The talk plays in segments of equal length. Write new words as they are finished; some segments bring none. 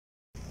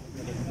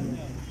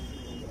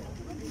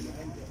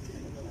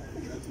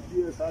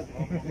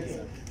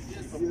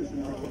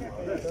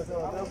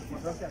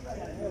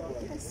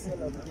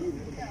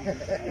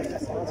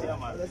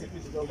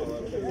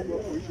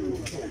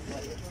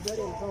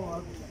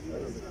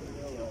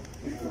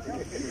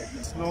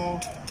Know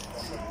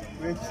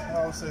which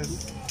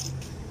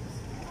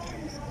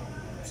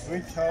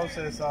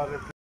houses are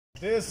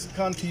these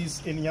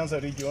counties in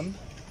Nyanza region,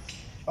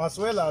 as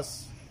well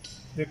as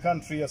the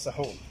country as a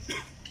whole.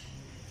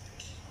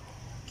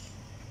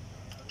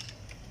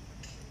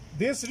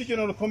 This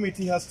regional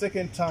committee has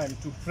taken time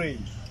to pray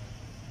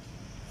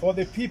for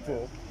the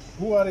people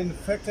who are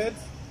infected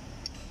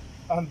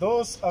and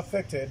those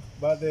affected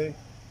by the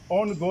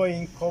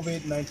ongoing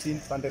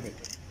COVID-19 pandemic.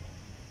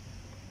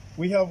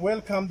 We have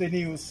welcomed the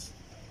news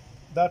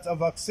that a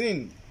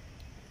vaccine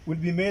will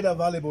be made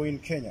available in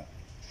Kenya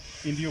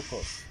in due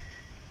course.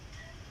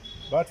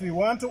 But we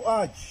want to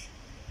urge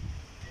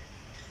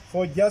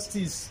for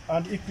justice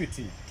and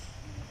equity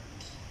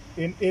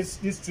in its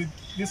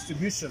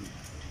distribution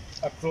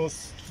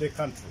across the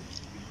country.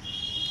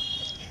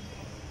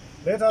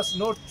 Let us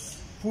not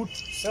put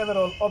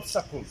several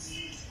obstacles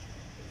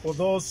for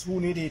those who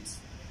need it,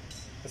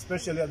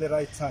 especially at the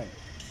right time.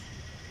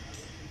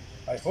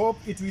 I hope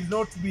it will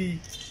not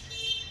be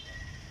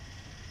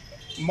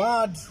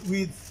marred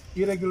with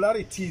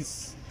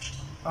irregularities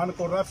and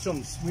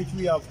corruptions which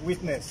we have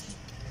witnessed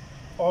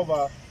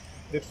over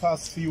the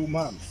past few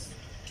months,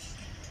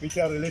 which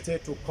are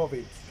related to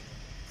COVID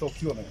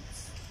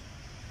procurements.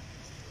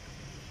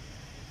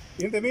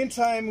 In the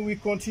meantime, we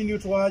continue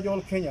to urge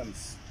all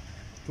Kenyans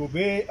to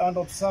obey and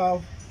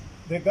observe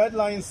the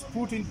guidelines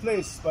put in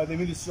place by the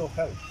Ministry of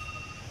Health.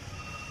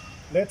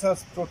 Let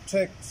us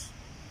protect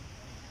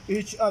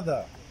each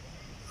other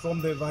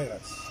from the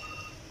virus.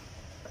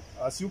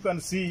 As you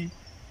can see,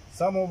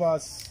 some of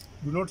us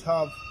do not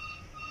have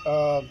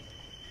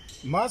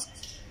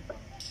masks.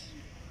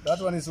 That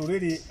one is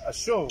already a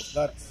show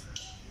that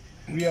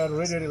we are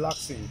already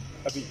relaxing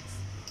a bit.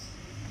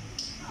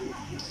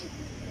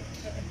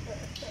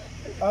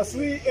 As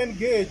we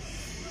engage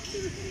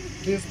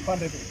this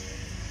pandemic,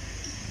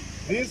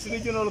 this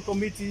regional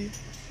committee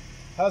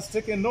has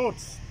taken note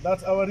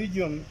that our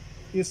region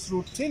is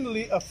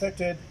routinely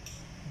affected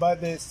by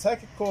the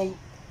cyclical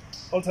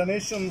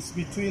alternations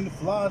between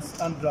floods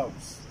and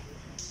droughts.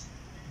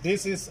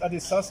 This is a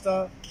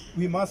disaster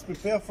we must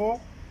prepare for,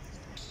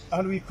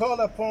 and we call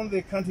upon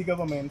the county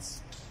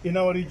governments in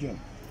our region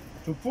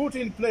to put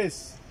in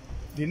place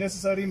the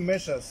necessary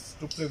measures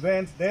to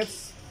prevent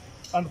deaths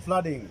and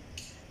flooding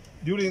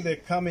during the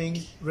coming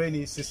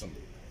rainy season.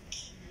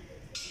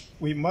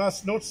 We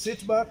must not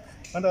sit back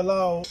and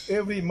allow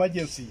every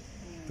emergency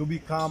to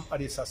become a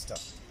disaster.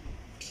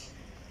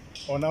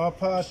 On our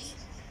part,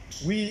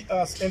 we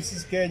as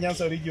NCCK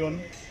Nyanza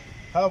region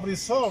have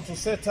resolved to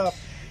set up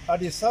a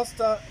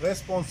disaster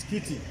response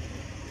kitty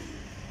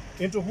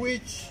into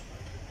which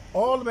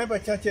all member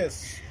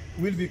churches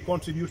will be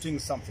contributing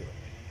something.